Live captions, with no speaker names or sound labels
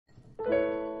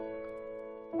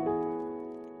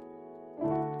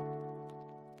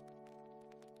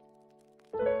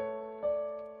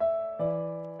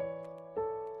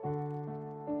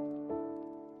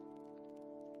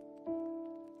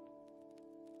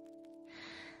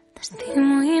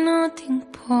T'estimo i no tinc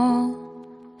por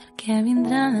del que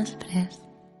vindrà després.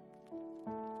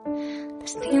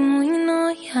 T'estimo i no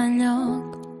hi ha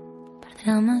lloc per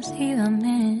drames i de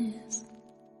més.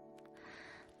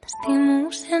 T'estimo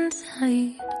sense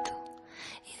dir-t'ho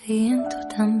i dient-ho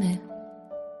també.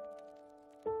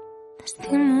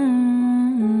 T'estimo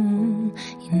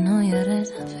i no hi ha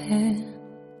res a fer.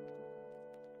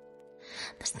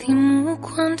 T'estimo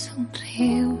quan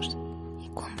somrius i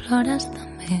quan plores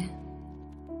també.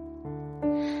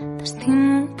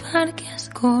 T'estimo perquè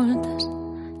escoltes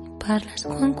i parles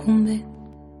quan convé.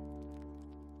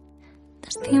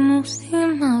 T'estimo si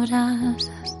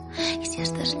m'abraces i si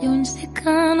estàs lluny sé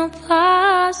que no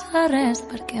passa res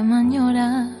perquè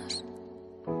m'enyores.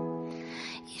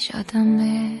 I jo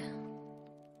també,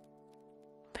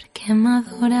 perquè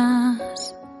m'adores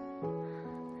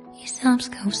i saps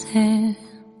que ho sé.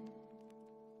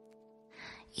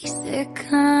 I sé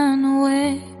que no ho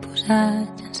he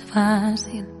posat gens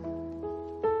fàcil.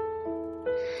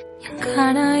 I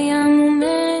encara hi ha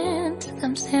moments que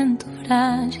em sento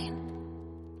fràgil.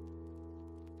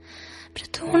 Però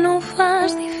tu no ho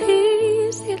fas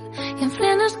difícil i em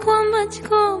frenes quan vaig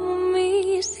com un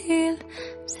míssil.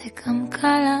 Sé que em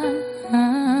cales,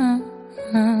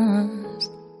 em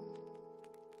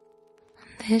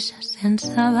deixes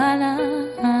sense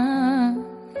bales.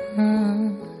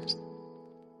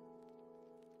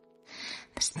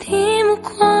 T'estimo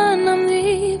quan em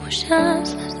dibuixes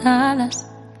les ales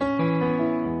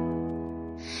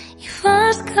i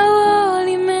fas que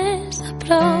voli més a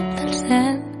prop del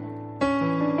cel.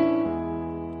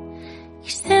 I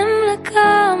sembla que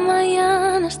mai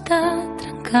han estat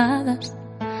trencades.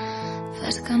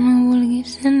 Fas que no vulguis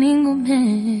ser ningú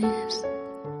més.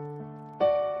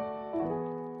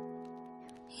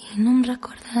 I no em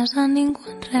recordes a ningú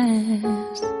en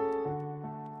res.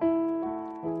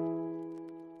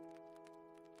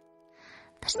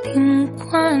 T'estimo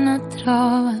quan et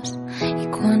trobes i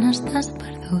quan estàs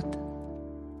perdut.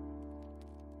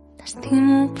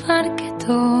 T'estimo perquè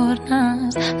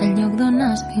tornes al lloc d'on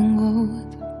has vingut.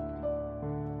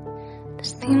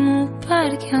 T'estimo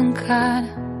perquè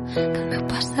encara que el meu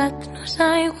passat no és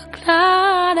aigua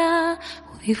clara,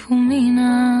 ho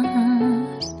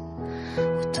difumines,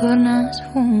 ho tornes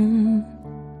fum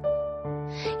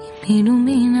i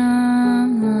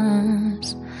m'il·lumines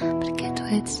perquè tu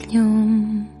ets llum.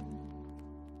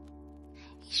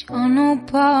 I jo no ho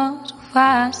poso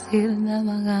fàcil de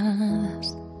vegades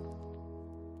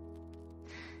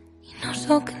i no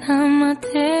sóc la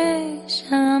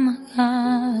mateixa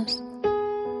d'amagades.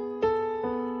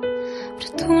 Però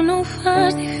tu no ho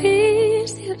fas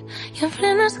difícil i em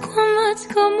frenes quan vaig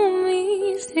com un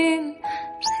míssil.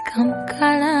 Sé que em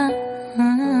cales,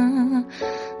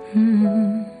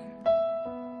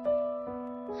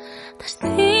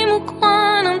 t'estimo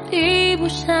quan em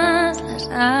dibuixes les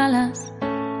ales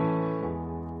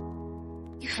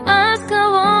i fas que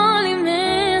voli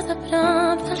més a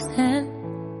prop del cel.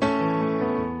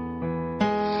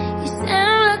 I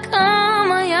sembla que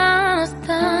mai han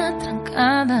estat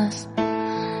trencades.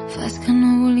 Fas que no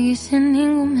vulguis ser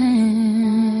ningú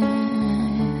més.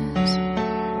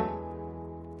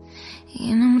 I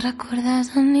no em recordes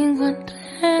a ningú en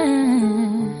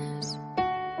res.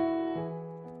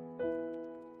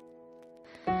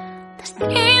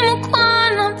 T'estimo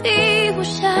quan em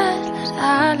dibuixes les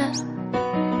ales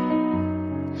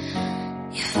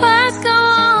i fas que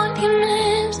voli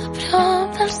més a prop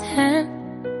del cel.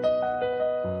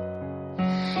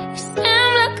 I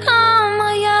sembla que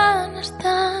mai han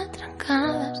estat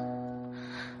trencades.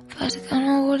 Fas que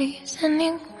no vulguis ser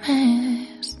ningú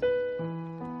més.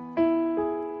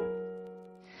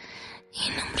 I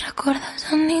no em recordes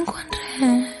a ningú en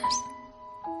res.